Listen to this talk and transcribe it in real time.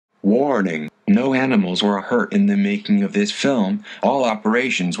Warning: no animals were hurt in the making of this film. All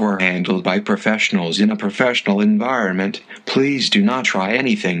operations were handled by professionals in a professional environment. Please do not try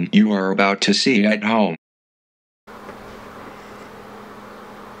anything you are about to see at home.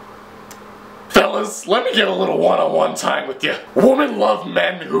 Fellas, let me get a little one-on-one time with you. Women love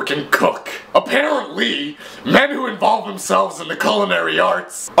men who can cook. Apparently, men who involve themselves in the culinary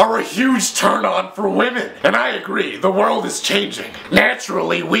arts are a huge turn-on for women. And I agree, the world is changing.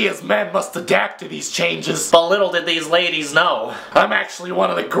 Naturally, we as men must adapt to these changes. But little did these ladies know, I'm actually one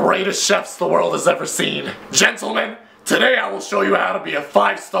of the greatest chefs the world has ever seen. Gentlemen, today I will show you how to be a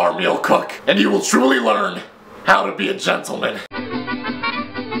 5-star meal cook. And you will truly learn how to be a gentleman.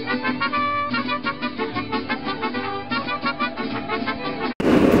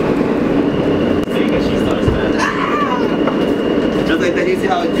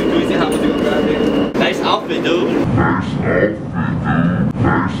 Nice outfit, dude.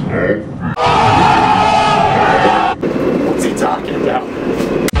 What's he talking about?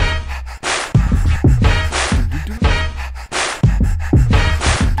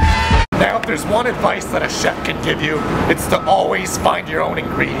 Now, if there's one advice that a chef can give you, it's to always find your own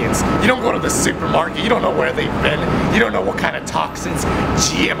ingredients. You don't go to the supermarket, you don't know where they've been, you don't know what kind of toxins,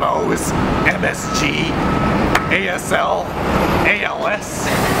 GMOs, MSG, ASL, ALS.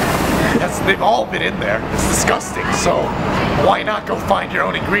 They've all been in there. It's disgusting. So why not go find your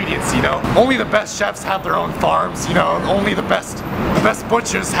own ingredients, you know? Only the best chefs have their own farms, you know? Only the best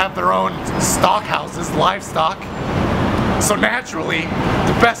butchers have their own stock houses, livestock. So naturally,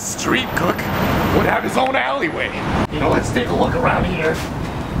 the best street cook would have his own alleyway. You know, let's take a look around here.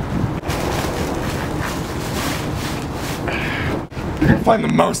 You're gonna find the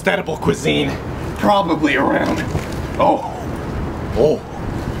most edible cuisine probably around. Oh.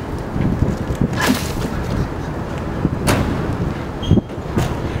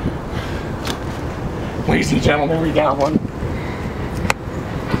 Ladies and gentlemen, we got one.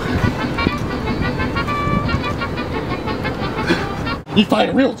 You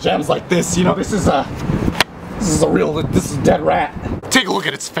find real gems like this, you know, this is a dead rat. Take a look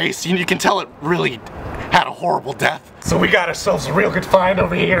at its face, you can tell it really had a horrible death. So we got ourselves a real good find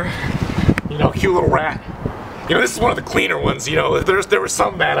over here. You know, cute little rat. You know, this is one of the cleaner ones, you know, there were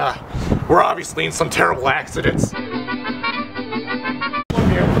some that were obviously in some terrible accidents. We'll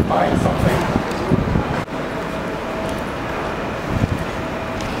be able to find something.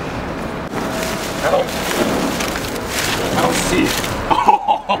 I don't see it.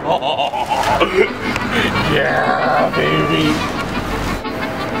 Yeah, baby.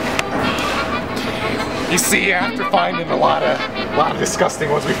 You see, after finding a lot of disgusting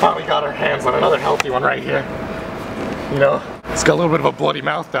ones, we finally got our hands on another healthy one right here. You know, it's got a little bit of a bloody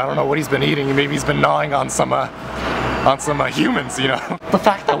mouth. I don't know what he's been eating. Maybe he's been gnawing on some humans. You know, the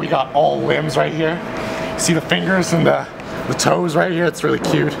fact that we got all limbs right here. See the fingers and the toes right here, it's really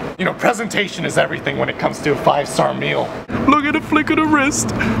cute. You know, presentation is everything when it comes to a 5-star meal. Look at the flick of the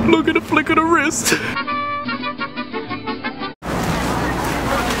wrist. Look at the flick of the wrist.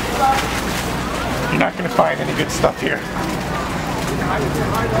 You're not gonna find any good stuff here.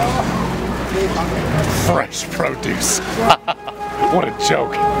 Fresh produce. What a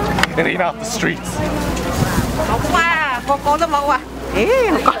joke. It ain't off the streets.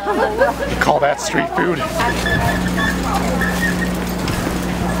 You call that street food?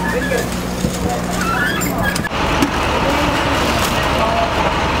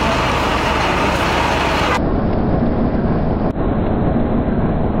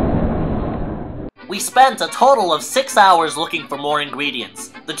 we spent a total of 6 hours looking for more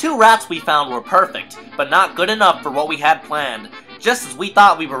ingredients. The 2 rats we found were perfect, but not good enough for what we had planned. Just as we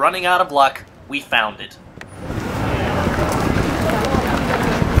thought we were running out of luck, we found it.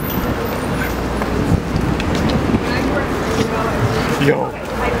 Yo.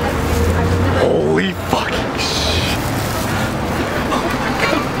 Holy fucking shit.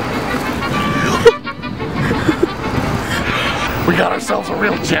 We got ourselves a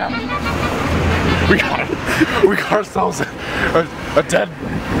real gem. We got ourselves a dead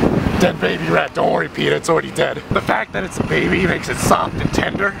baby rat. Don't worry, Peter, it's already dead. The fact that it's a baby makes it soft and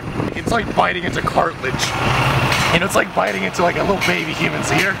tender. It's like biting into cartilage. You know, it's like biting into like a little baby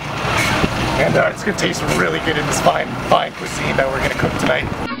human's ear. And it's gonna taste really good in this fine cuisine that we're gonna cook tonight.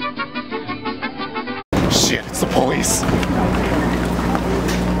 Shit, it's the police.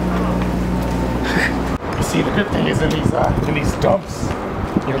 You see, the good thing is in these dumps,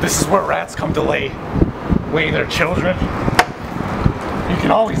 you know, this is where rats come to lay their children. You can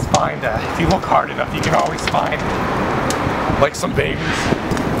always find, if you look hard enough, you can always find like some babies.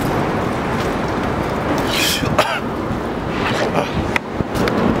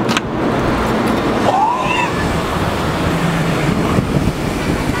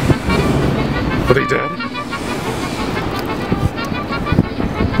 Are they dead?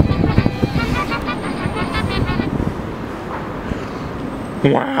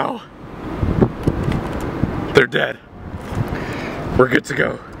 Wow. They're dead. We're good to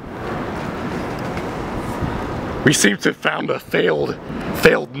go. We seem to have found a failed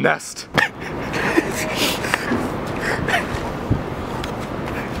nest.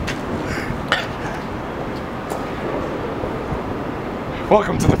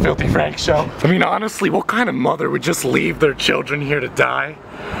 Welcome to the Filthy Frank Show. I mean, honestly, what kind of mother would just leave their children here to die?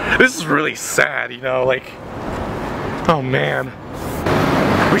 This is really sad, you know, like, oh man.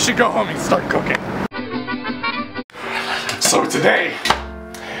 We should go home and start cooking. So today,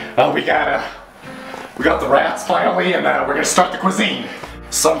 we got the rats finally, and we're gonna start the cuisine.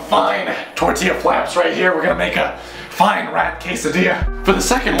 Some fine tortilla flaps right here. We're gonna make a fine rat quesadilla. For the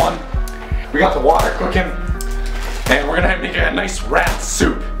second one, we got the water cooking, and we're gonna make a nice rat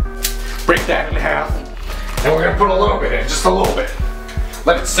soup. Break that in half, and we're gonna put a little bit in, just a little bit.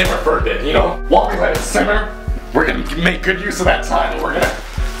 Let it simmer for a bit, you know? While we let it simmer, we're gonna make good use of that time. We're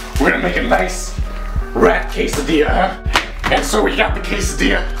gonna make a nice rat quesadilla, huh? And so we got the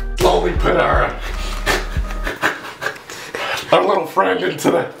quesadilla. Slowly put our little friend into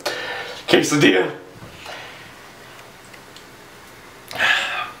the quesadilla.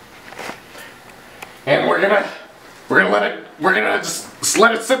 And we're gonna just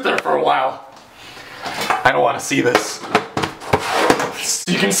let it sit there for a while. I don't want to see this.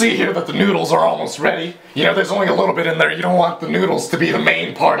 So you can see here that the noodles are almost ready. You know, there's only a little bit in there. You don't want the noodles to be the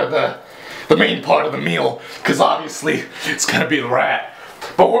main part of the meal, because obviously it's gonna be the rat.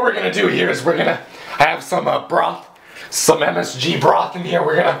 But what we're gonna do here is we're gonna have some broth, some MSG broth in here.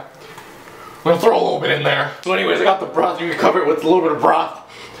 We're gonna throw a little bit in there. So anyways, I got the broth. You can cover it with a little bit of broth.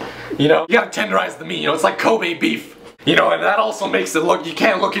 You know, you gotta tenderize the meat. You know, it's like Kobe beef. You know, and that also makes it look, you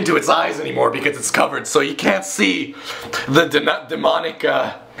can't look into its eyes anymore because it's covered, so you can't see the demonic,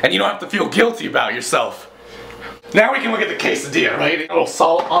 and you don't have to feel guilty about yourself. Now we can look at the quesadilla, right? A little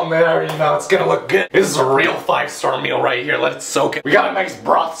salt on there, you know, it's gonna look good. This is a real 5-star meal right here. Let it soak in. We got a nice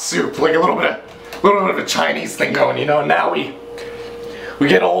broth soup, like a little bit of a Chinese thing going, you know. Now we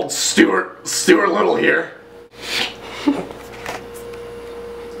get old Stuart Little here.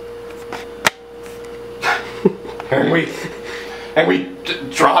 and we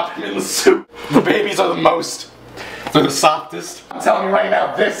drop him in the soup. The babies are they're the softest. I'm telling you right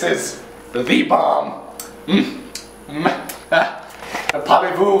now, this is the bomb.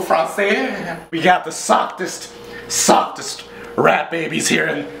 Parlez-vous français? We got the softest rat babies here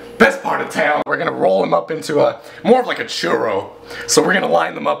in best part of town. We're gonna roll them up into more of like a churro. So we're gonna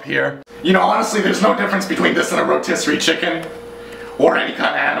line them up here. You know, honestly, there's no difference between this and a rotisserie chicken or any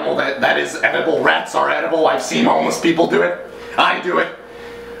kind of animal that is edible. Rats are edible. I've seen homeless people do it. I do it.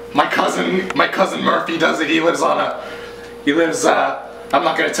 My cousin Murphy does it. He lives, I'm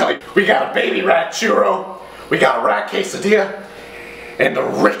not gonna tell you. We got a baby rat churro, we got a rat quesadilla, and the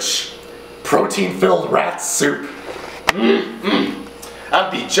rich, protein-filled rat soup. I'd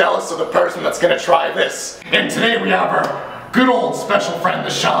be jealous of the person that's gonna try this. And today we have our good old special friend,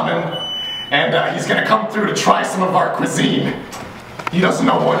 the shaman, and he's gonna come through to try some of our cuisine. He doesn't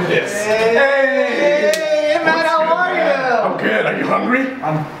know what it is. Hey, man, how are you? I'm good. Are you hungry?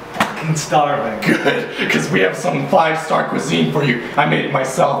 I'm fucking starving. Good, because we have some 5-star cuisine for you. I made it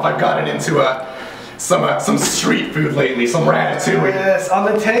myself. I've got it into some street food lately, some ratatouille. Yes, on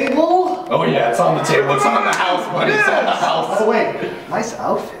the table? Oh yeah, it's on the table. It's on the house, buddy. It's on the house. Oh wait, nice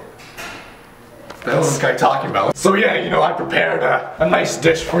outfit. That's this guy talking about. So yeah, you know, I prepared a nice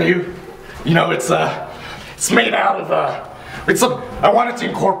dish for you. You know, it's made out of I wanted to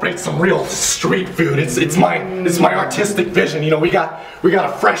incorporate some real street food. It's my artistic vision. You know, we got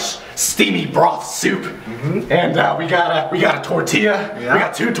a fresh, steamy broth soup, and we got a tortilla. Yeah. We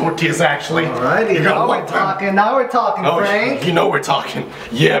got 2 tortillas actually. Alrighty, now we're talking, oh, Frank. You know we're talking.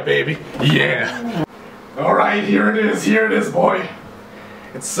 Yeah, baby. Yeah. All right, here it is, boy.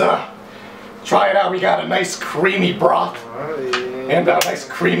 It's try it out. We got a nice creamy broth and a nice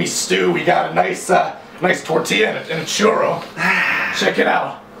creamy stew. We got a nice tortilla and a churro. Check it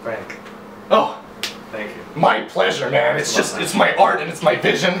out. Frank. Oh. Thank you. My pleasure, man. It's my art and it's my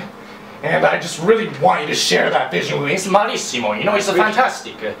vision. And I just really want you to share that vision with me. It's malissimo, you know, it's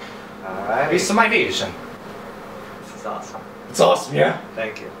fantastic. Alright. It's my vision. This is awesome. It's awesome, yeah?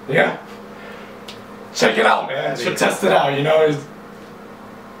 Thank you. Yeah? Check it out, man. Should test it out, you know?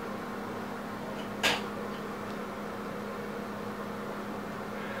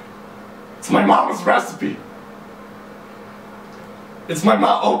 It's my mama's recipe. It's my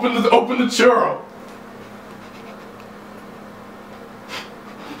mom. Open the churro.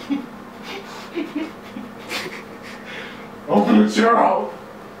 Open the churro.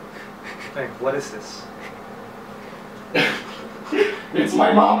 Frank, what is this? It's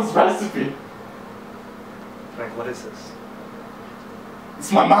my mom's recipe. Frank, what is this?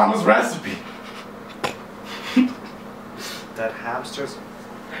 It's my mama's recipe. That hamsters?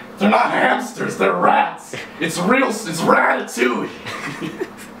 They're not hamsters, they're rats. It's ratatouille.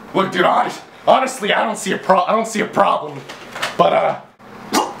 Look, dude, honestly, I don't see a problem. But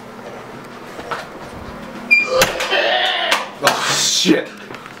oh shit.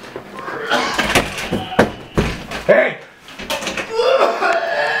 Hey!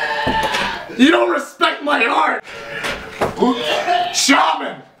 You don't respect my art!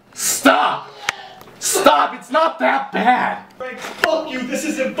 Shaman! Stop! Stop, it's not that bad! Frank, fuck you, this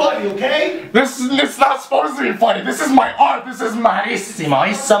isn't funny, okay? It's not supposed to be funny. This is my art. This is marissimo.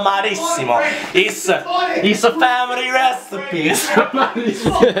 It's a marissimo. It's a family recipe. It's a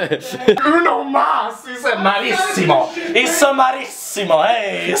marissimo. Uno mas. It's a marissimo. It's a marissimo.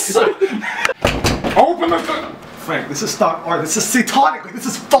 Hey. Open the door. Frank, this is stock art. This is satanic. This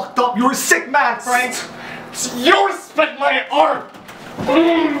is fucked up. You're a sick man, Frank. You respect my art.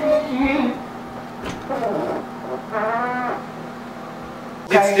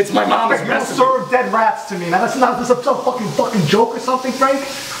 It's my mom's Frank, recipe. you don't serve dead rats to me, man. That's not some fucking joke or something, Frank.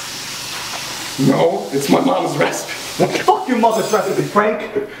 No, it's my mom's recipe. Fuck your mother's recipe,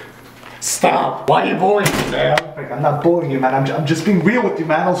 Frank. Stop. Why are you bullying me, man? Frank, I'm not bullying you, man. I'm just being real with you,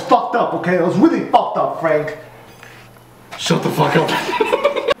 man. I was fucked up, okay? I was really fucked up, Frank. Shut the fuck up.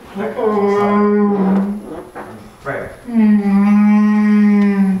 Frank. Frank.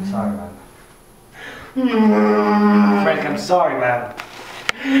 Sorry, man. Frank, I'm sorry, man.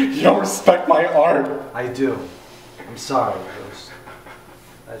 You don't respect my art. I do. I'm sorry.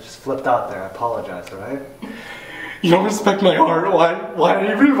 I just flipped out there. I apologize, alright? You don't respect my art. Why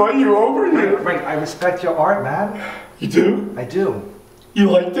did I even invite you over here? Frank, I respect your art, man. You do? I do. You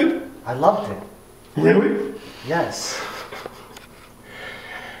liked it? I loved it. Really? Yes.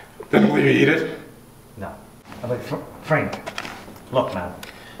 Then will you eat it? No. I'm like, Frank, look, man.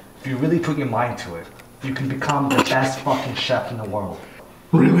 If you really put your mind to it, you can become the best fucking chef in the world.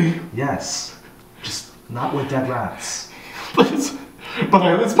 Really? Yes. Just not with dead rats. But it's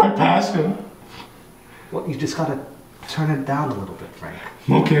my passion. Well, you just gotta turn it down a little bit, Frank.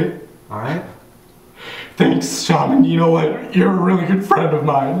 Okay. Alright? Thanks, Shaman. You know what? You're a really good friend of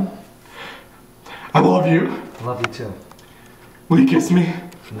mine. I love you. I love you too. Will you kiss me?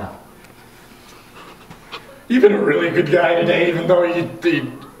 No. You've been a really good guy today, even though you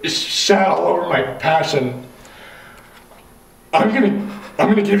shat all over my passion. I'm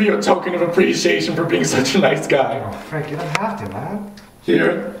gonna give you a token of appreciation for being such a nice guy. Oh, Frank, you don't have to, man.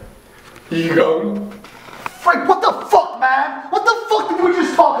 Here you go. Frank, what the fuck, man? What the fuck did we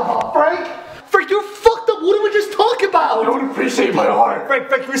just talk about, Frank? Frank, you're fucked up. What did we just talk about? You don't appreciate my art.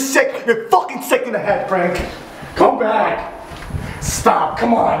 Frank, you're sick. You're fucking sick in the head, Frank. Come back. Stop.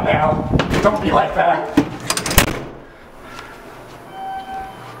 Come on now. Don't be like that.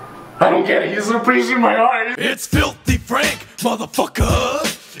 I don't get it. He doesn't appreciate my art. It's Filthy Frank, motherfucker.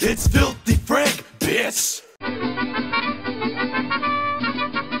 It's Filthy Frank, bitch.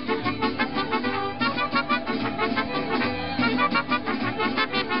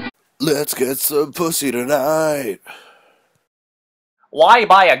 Let's get some pussy tonight. Why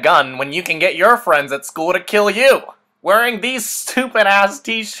buy a gun when you can get your friends at school to kill you? Wearing these stupid ass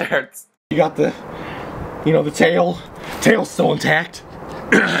t-shirts. You got the tail's still intact.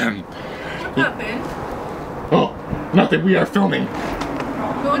 What happened? Oh, nothing. We are filming.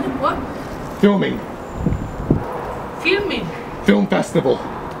 What? Filming. Filming? Film festival.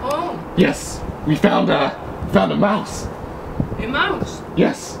 Oh, Yes. We found a mouse. a mouse.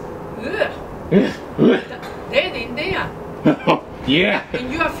 Yes. Ugh. Ugh. Dead in there. Yeah.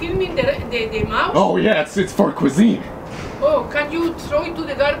 And you are filming the mouse? Oh yeah, it's for cuisine. Oh, can you throw it to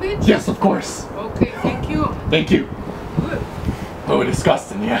the garbage? Yes, of course. Okay, thank you. Thank you. Good. Oh,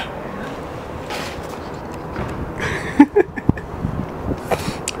 disgusting, yeah.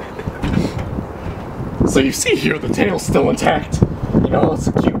 So you see here, the tail's still intact. You know, it's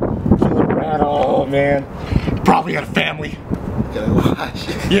a cute little rat. Oh man, probably got a family. Gotta watch.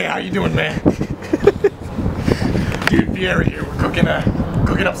 Yeah, how you doing, man? Dude, Pierre here. We're cooking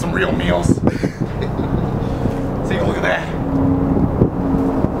up some real meals.